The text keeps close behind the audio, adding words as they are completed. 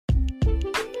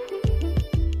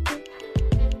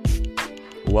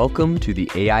Welcome to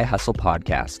the AI Hustle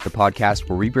Podcast, the podcast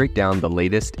where we break down the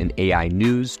latest in AI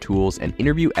news, tools, and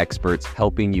interview experts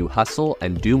helping you hustle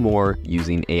and do more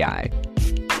using AI.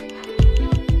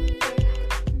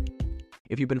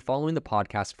 If you've been following the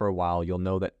podcast for a while, you'll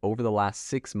know that over the last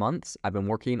 6 months, I've been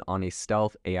working on a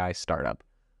stealth AI startup.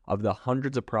 Of the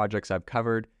hundreds of projects I've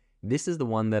covered, this is the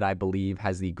one that I believe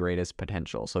has the greatest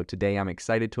potential. So today I'm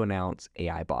excited to announce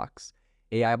AIBox.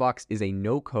 AIBox is a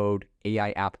no-code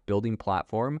AI app building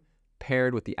platform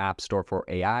paired with the App Store for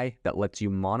AI that lets you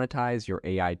monetize your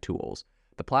AI tools.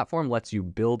 The platform lets you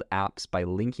build apps by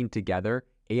linking together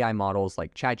AI models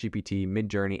like ChatGPT,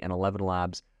 Midjourney, and 11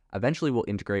 Labs. Eventually will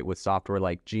integrate with software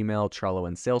like Gmail, Trello,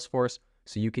 and Salesforce,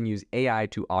 so you can use AI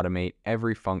to automate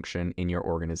every function in your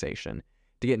organization.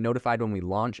 To get notified when we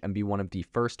launch and be one of the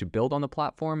first to build on the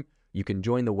platform, you can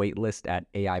join the waitlist at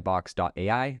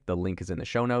aibox.ai. The link is in the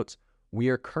show notes. We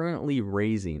are currently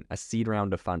raising a seed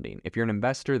round of funding. If you're an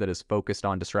investor that is focused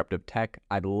on disruptive tech,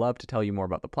 I'd love to tell you more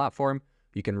about the platform.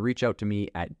 You can reach out to me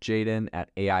at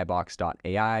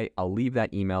jaden@aibox.ai. I'll leave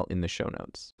that email in the show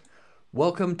notes.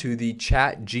 Welcome to the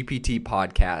ChatGPT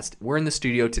podcast. We're in the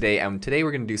studio today, and today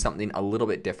we're going to do something a little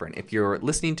bit different. If you're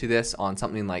listening to this on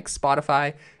something like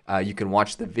Spotify, you can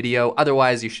watch the video.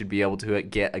 Otherwise, you should be able to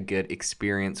get a good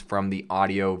experience from the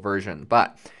audio version.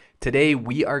 But today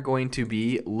we are going to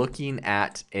be looking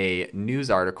at a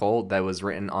news article that was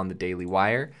written on the Daily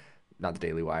Wire, not the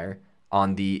Daily Wire,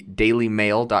 on the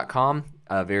dailymail.com,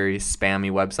 a very spammy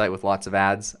website with lots of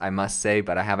ads, I must say,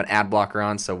 but I have an ad blocker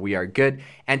on, so we are good.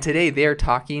 And today they're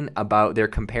comparing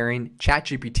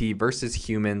ChatGPT versus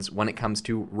humans when it comes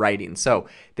to writing. So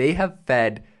they have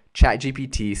fed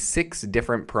ChatGPT 6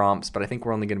 different prompts, but I think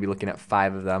we're only going to be looking at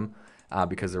 5 of them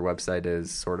because their website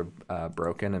is sort of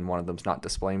broken and one of them's not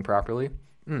displaying properly.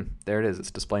 There it is.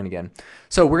 It's displaying again.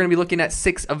 So we're going to be looking at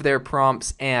 6 of their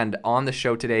prompts, and on the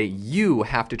show today, you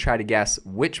have to try to guess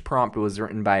which prompt was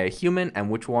written by a human and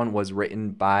which one was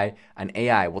written by an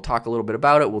AI. We'll talk a little bit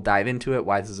about it. We'll dive into it,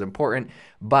 why this is important.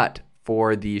 But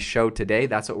for the show today,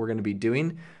 that's what we're going to be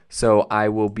doing. So I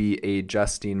will be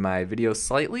adjusting my video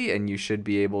slightly, and you should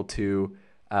be able to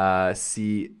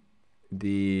see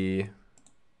the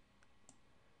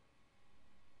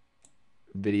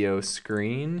video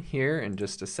screen here in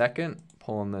just a second.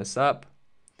 Pulling this up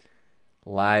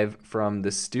live from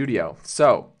the studio.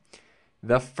 So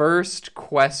the first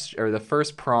question, or the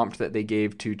first prompt that they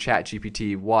gave to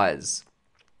ChatGPT was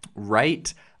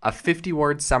write a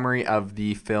 50-word summary of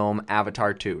the film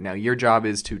Avatar 2. Now your job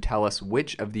is to tell us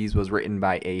which of these was written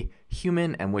by a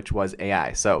human and which was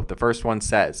AI. So the first one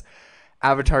says,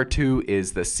 Avatar 2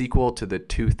 is the sequel to the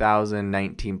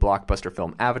 2019 blockbuster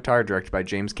film Avatar, directed by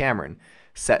James Cameron.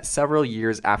 Set several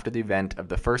years after the event of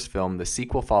the first film, the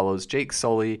sequel follows Jake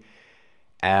Sully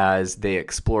as they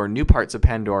explore new parts of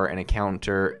Pandora and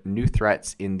encounter new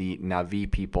threats in the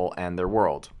Na'vi people and their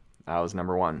world. That was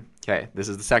number 1. Okay, this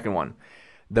is the second one.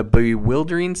 The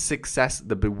bewilderingly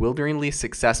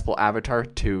successful Avatar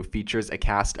 2 features a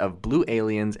cast of blue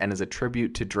aliens and is a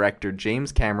tribute to director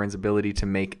James Cameron's ability to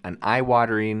make an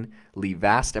eye-wateringly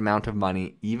vast amount of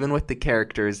money, even with the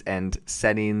characters and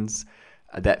settings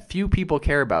that few people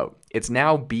care about. It's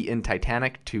now beaten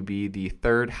Titanic to be the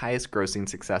 3rd highest grossing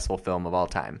successful film of all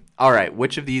time. All right,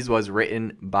 which of these was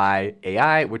written by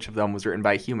AI? Which of them was written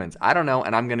by humans? I don't know,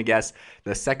 and I'm going to guess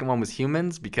the second one was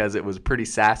humans because it was pretty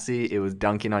sassy. It was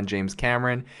dunking on James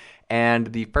Cameron. And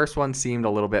the first one seemed a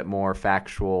little bit more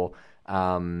factual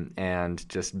and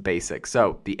just basic.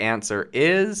 So the answer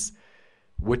is,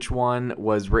 which one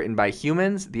was written by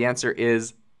humans? The answer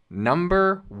is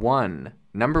number 1.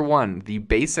 Number 1, the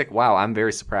basic. Wow, I'm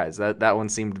very surprised. That one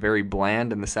seemed very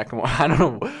bland, and the second one, I don't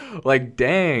know. Like,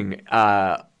 dang,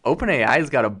 OpenAI's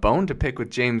got a bone to pick with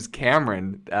James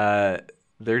Cameron.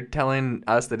 They're telling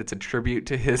us that it's a tribute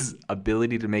to his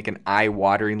ability to make an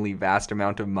eye-wateringly vast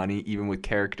amount of money, even with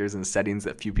characters and settings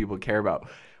that few people care about.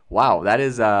 Wow, that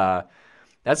is to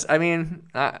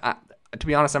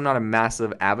be honest, I'm not a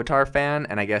massive Avatar fan,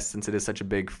 and I guess since it is such a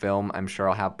big film, I'm sure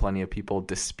I'll have plenty of people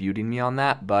disputing me on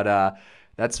that, but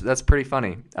that's pretty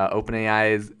funny.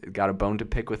 OpenAI's got a bone to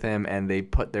pick with him, and they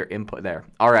put their input there.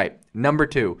 All right, number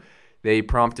 2, they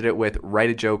prompted it with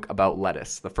write a joke about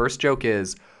lettuce. The first joke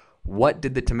is, why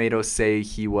did the tomato say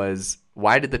he was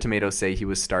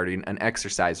starting an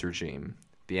exercise regime?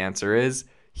 The answer is,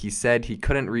 he said he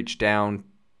couldn't reach down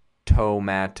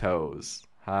tomatoes.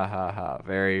 Ha ha ha.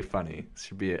 Very funny. This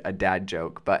should be a dad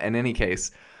joke. But in any case,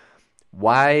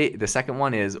 the second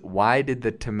one is, why did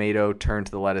the tomato turn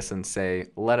to the lettuce and say,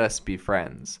 let us be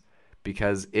friends?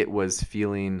 Because it was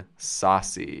feeling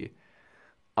saucy.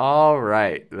 All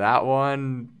right. That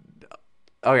one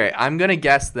Okay, I'm gonna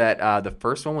guess that the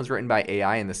first one was written by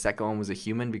AI and the second one was a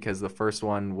human because the first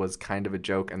one was kind of a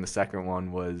joke and the second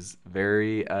one was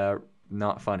very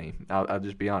not funny. I'll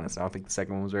just be honest. I don't think the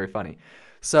second one was very funny.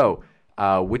 So,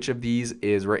 which of these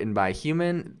is written by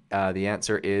human? The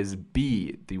answer is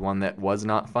B, the one that was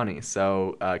not funny.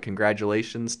 So,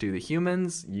 congratulations to the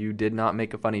humans. You did not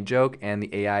make a funny joke, and the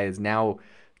AI is now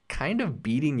kind of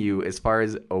beating you as far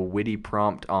as a witty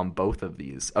prompt on both of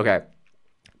these. Okay.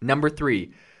 Number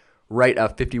 3, write a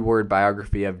 50-word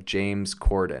biography of James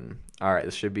Corden. All right,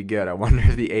 this should be good. I wonder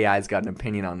if the AI's got an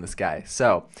opinion on this guy.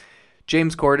 So,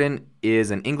 James Corden is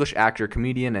an English actor,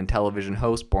 comedian, and television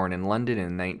host born in London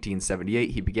in 1978.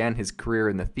 He began his career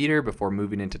in the theater before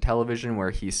moving into television,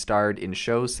 where he starred in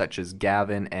shows such as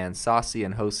Gavin and Saucy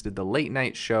and hosted the Late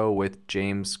Night Show with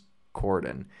James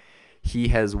Corden. He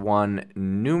has won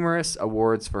numerous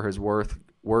awards for his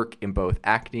work in both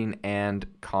acting and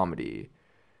comedy.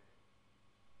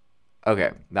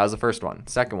 Okay, that was the first one.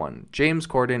 Second one, James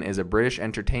Corden is a British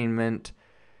entertainment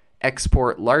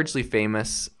export largely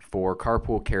famous for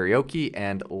carpool karaoke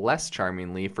and, less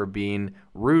charmingly, for being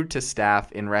rude to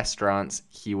staff in restaurants.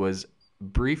 He was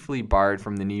briefly barred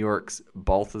from the New York's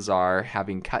Balthazar,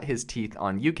 having cut his teeth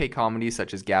on UK comedies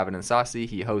such as Gavin and Saucy.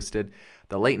 He hosted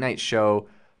the late night show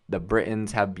The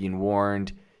Britons Have Been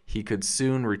Warned. He could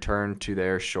soon return to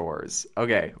their shores.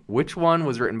 Okay, which one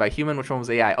was written by human? Which one was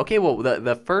AI? Okay, well,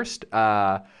 the first,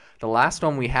 the last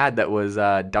one we had that was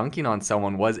dunking on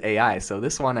someone was AI. So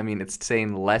this one, I mean, it's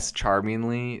saying less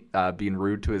charmingly, being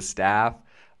rude to his staff.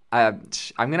 I'm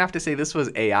gonna have to say this was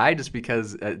AI just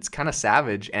because it's kind of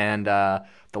savage, and the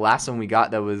last one we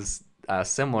got that was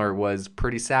similar was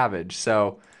pretty savage.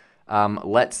 So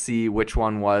let's see which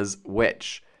one was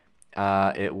which.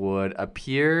 It would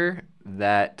appear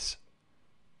that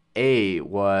A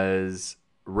was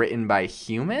written by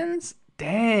humans.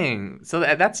 Dang. So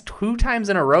that's 2 times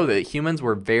in a row that humans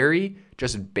were very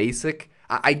just basic.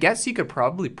 I guess you could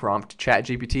probably prompt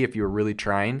ChatGPT if you were really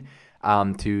trying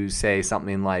to say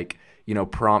something like,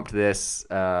 prompt this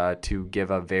to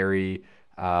give a very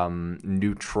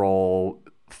neutral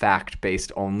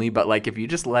fact-based only. But like if you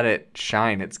just let it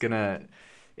shine, it's gonna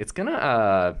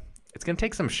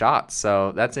take some shots.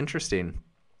 So that's interesting.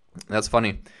 That's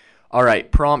funny. All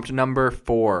right, prompt number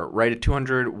 4. Write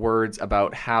 200 words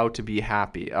about how to be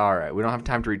happy. All right, we don't have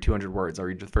time to read 200 words. I'll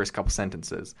read the first couple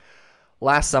sentences.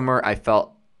 Last summer, I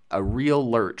felt a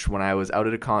real lurch when I was out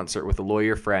at a concert with a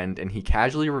lawyer friend, and he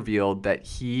casually revealed that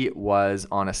he was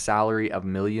on a salary of $1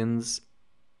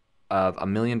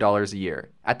 million a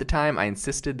year. At the time, I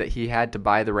insisted that he had to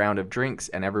buy the round of drinks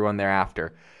and everyone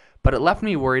thereafter. But it left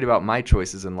me worried about my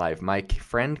choices in life. My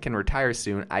friend can retire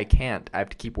soon. I can't. I have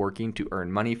to keep working to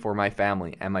earn money for my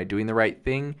family. Am I doing the right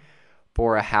thing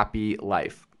for a happy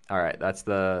life? All right, that's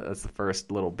the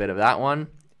first little bit of that one.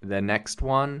 The next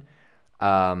one,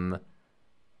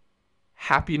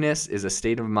 happiness is a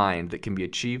state of mind that can be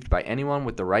achieved by anyone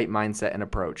with the right mindset and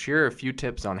approach. Here are a few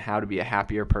tips on how to be a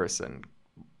happier person.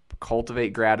 Cultivate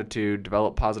gratitude,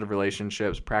 develop positive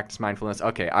relationships, practice mindfulness.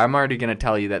 Okay, I'm already going to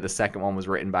tell you that the second one was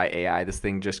written by AI. This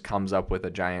thing just comes up with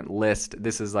a giant list.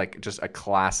 This is like just a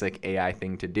classic AI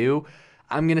thing to do.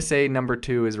 I'm going to say number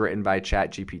 2 is written by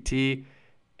ChatGPT.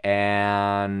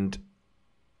 And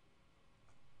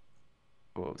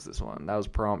what was this one? That was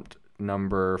prompt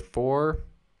number 4.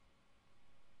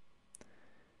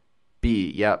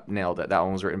 B, yep, nailed it. That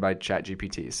one was written by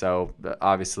ChatGPT. So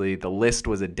obviously the list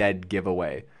was a dead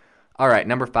giveaway. All right,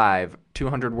 number 5,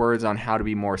 200 words on how to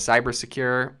be more cyber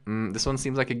secure. This one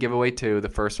seems like a giveaway too. The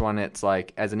first one, it's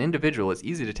like, as an individual, it's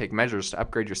easy to take measures to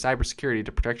upgrade your cybersecurity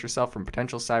to protect yourself from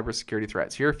potential cybersecurity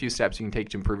threats. Here are a few steps you can take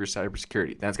to improve your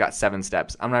cybersecurity. Then it's got 7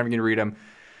 steps. I'm not even going to read them.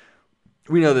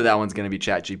 We know that one's going to be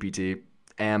ChatGPT.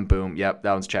 And boom, yep,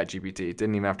 that one's ChatGPT.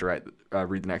 Didn't even have to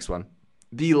read the next one.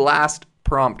 The last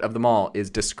prompt of them all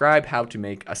is describe how to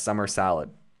make a summer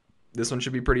salad. This one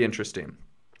should be pretty interesting.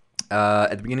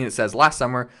 At the beginning it says, last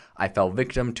summer I fell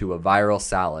victim to a viral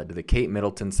salad, the Kate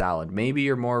Middleton salad. Maybe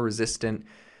you're more resistant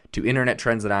to internet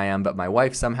trends than I am, but my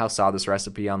wife somehow saw this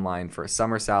recipe online for a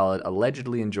summer salad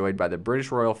allegedly enjoyed by the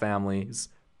British royal family's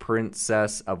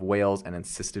Princess of Wales and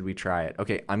insisted we try it.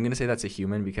 Okay, I'm going to say that's a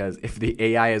human because if the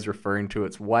AI is referring to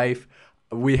its wife,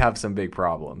 we have some big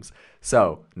problems.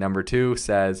 So, number 2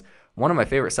 says, one of my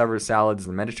favorite summer salads is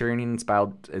the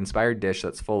Mediterranean-inspired dish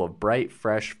that's full of bright,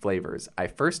 fresh flavors. I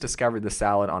first discovered the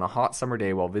salad on a hot summer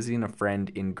day while visiting a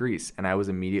friend in Greece, and I was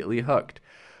immediately hooked.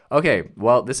 Okay,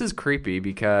 well, this is creepy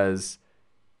because,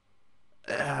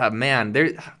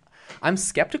 I'm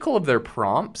skeptical of their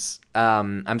prompts.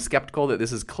 I'm skeptical that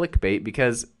this is clickbait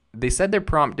because they said their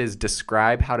prompt is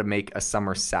describe how to make a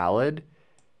summer salad.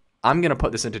 I'm going to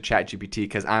put this into ChatGPT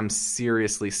because I'm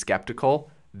seriously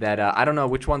skeptical that, I don't know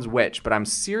which one's which, but I'm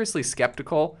seriously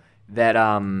skeptical that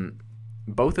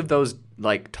both of those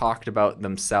like talked about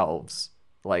themselves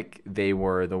like they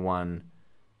were the one.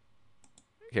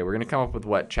 Okay, we're going to come up with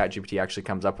what ChatGPT actually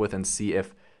comes up with and see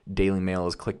if Daily Mail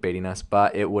is clickbaiting us,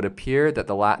 but it would appear that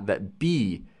that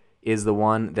B is the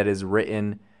one that is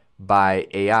written by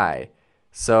AI.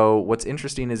 So what's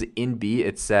interesting is in B,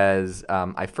 it says,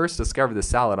 I first discovered the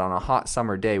salad on a hot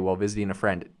summer day while visiting a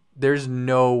friend. There's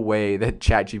no way that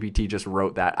ChatGPT just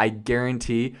wrote that. I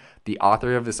guarantee the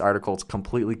author of this article is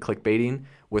completely clickbaiting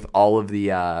with all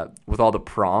the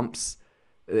prompts.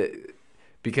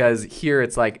 Because here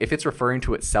it's like, if it's referring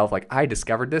to itself, like I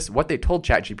discovered this, what they told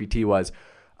ChatGPT was,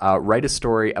 write a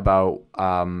story about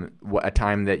a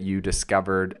time that you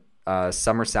discovered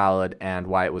summer salad and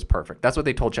why it was perfect. That's what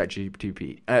they told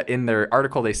ChatGPT. In their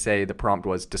article, they say the prompt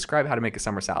was describe how to make a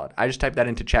summer salad. I just typed that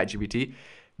into ChatGPT.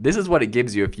 This is what it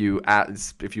gives you if you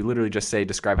literally just say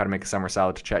describe how to make a summer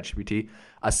salad to ChatGPT.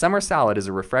 A summer salad is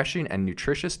a refreshing and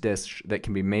nutritious dish that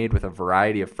can be made with a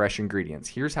variety of fresh ingredients.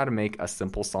 Here's how to make a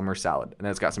simple summer salad. And then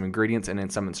it's got some ingredients and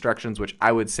then some instructions, which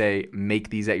I would say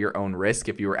make these at your own risk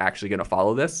if you were actually going to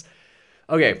follow this.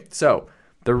 Okay, so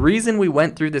the reason we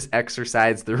went through this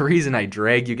exercise, the reason I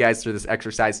drag you guys through this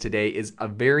exercise today is a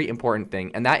very important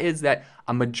thing. And that is that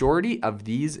a majority of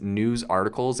these news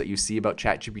articles that you see about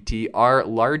ChatGPT are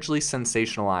largely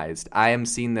sensationalized. I am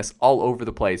seeing this all over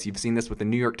the place. You've seen this with the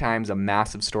New York Times. A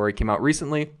massive story came out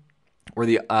recently where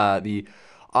the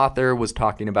author was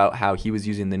talking about how he was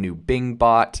using the new Bing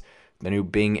bot, the new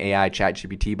Bing AI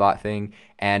ChatGPT bot thing,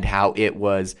 and how it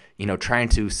was, trying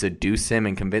to seduce him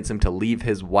and convince him to leave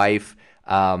his wife.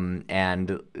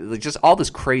 And just all this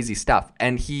crazy stuff.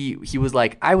 And he was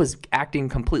like, I was acting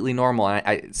completely normal.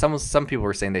 And some people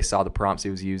were saying they saw the prompts he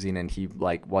was using and he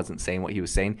like wasn't saying what he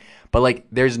was saying. But like,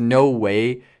 there's no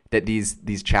way that these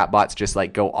chatbots just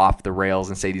like go off the rails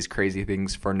and say these crazy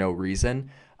things for no reason.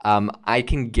 I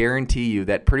can guarantee you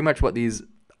that pretty much what these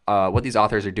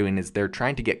authors are doing is they're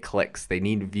trying to get clicks. They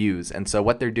need views. And so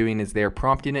what they're doing is they're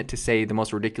prompting it to say the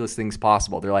most ridiculous things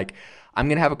possible. They're like, I'm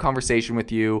going to have a conversation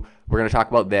with you. We're going to talk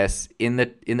about this. In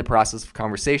the process of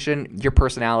conversation, your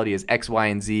personality is X, Y,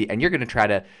 and Z, and you're going to try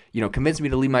to, convince me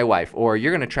to leave my wife, or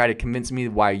you're going to try to convince me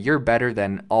why you're better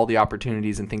than all the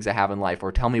opportunities and things I have in life,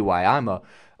 or tell me why I'm a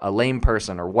lame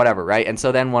person or whatever, right? And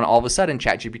so then when all of a sudden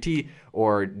ChatGPT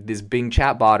or this Bing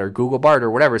chatbot or Google Bard or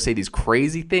whatever say these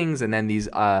crazy things, and then these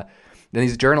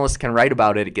journalists can write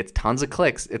about it, it gets tons of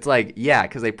clicks. It's like, yeah,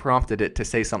 because they prompted it to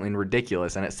say something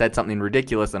ridiculous, and it said something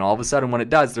ridiculous, and all of a sudden when it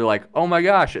does, they're like, oh my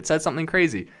gosh, it said something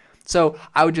crazy. So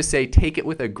I would just say take it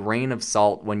with a grain of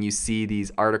salt when you see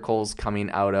these articles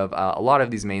coming out of a lot of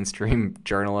these mainstream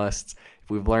journalists. If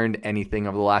we've learned anything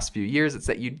over the last few years, it's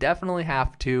that you definitely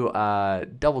have to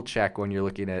double check when you're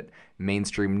looking at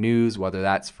mainstream news, whether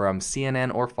that's from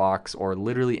CNN or Fox or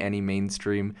literally any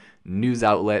mainstream news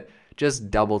outlet.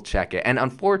 Just double check it. And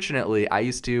unfortunately, I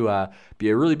used to be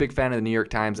a really big fan of the New York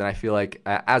Times, and I feel like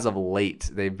as of late,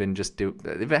 they've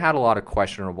had a lot of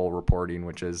questionable reporting,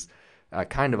 which is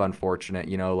kind of unfortunate.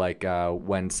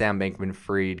 When Sam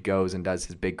Bankman-Fried goes and does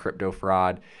his big crypto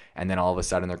fraud, and then all of a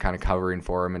sudden they're kind of covering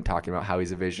for him and talking about how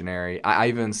he's a visionary. I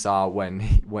even saw when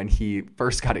he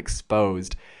first got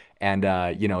exposed, and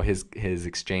his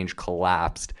exchange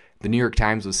collapsed. The New York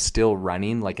Times was still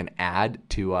running like an ad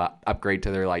to upgrade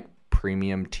to their like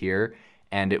premium tier,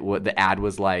 and the ad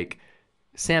was like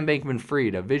Sam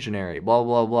Bankman-Fried, a visionary, blah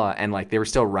blah blah, and like they were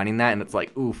still running that, and it's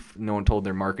like, oof, no one told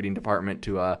their marketing department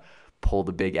to pull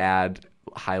the big ad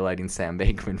highlighting Sam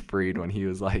Bankman-Fried when he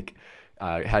was like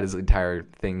had his entire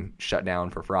thing shut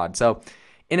down for fraud. So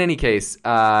in any case,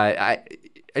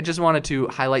 I just wanted to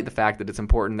highlight the fact that it's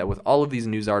important that with all of these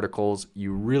news articles,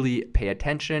 you really pay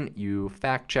attention, you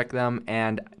fact check them,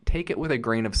 and take it with a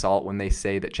grain of salt when they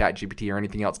say that ChatGPT or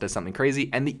anything else does something crazy.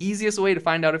 And the easiest way to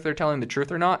find out if they're telling the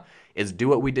truth or not is do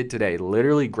what we did today.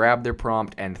 Literally grab their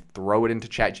prompt and throw it into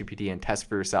ChatGPT and test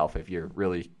for yourself if you're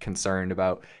really concerned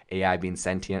about AI being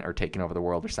sentient or taking over the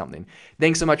world or something.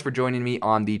 Thanks so much for joining me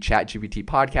on the ChatGPT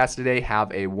podcast today. Have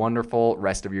a wonderful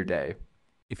rest of your day.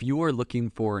 If you are looking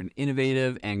for an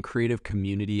innovative and creative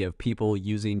community of people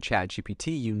using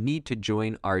ChatGPT, you need to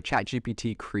join our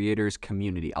ChatGPT creators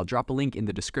community. I'll drop a link in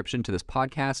the description to this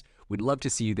podcast. We'd love to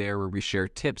see you there, where we share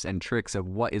tips and tricks of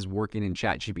what is working in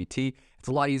ChatGPT. It's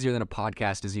a lot easier than a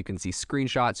podcast, as you can see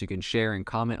screenshots, you can share and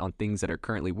comment on things that are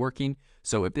currently working.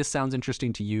 So if this sounds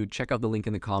interesting to you, check out the link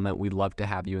in the comment. We'd love to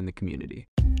have you in the community.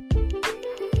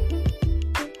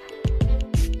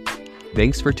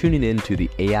 Thanks for tuning in to the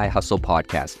AI Hustle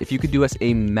podcast. If you could do us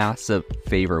a massive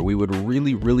favor, we would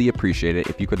really, really appreciate it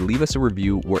if you could leave us a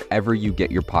review wherever you get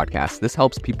your podcast. This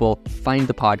helps people find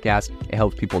the podcast. It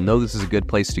helps people know this is a good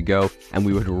place to go. And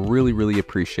we would really, really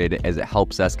appreciate it as it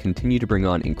helps us continue to bring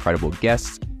on incredible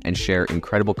guests and share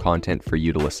incredible content for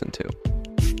you to listen to.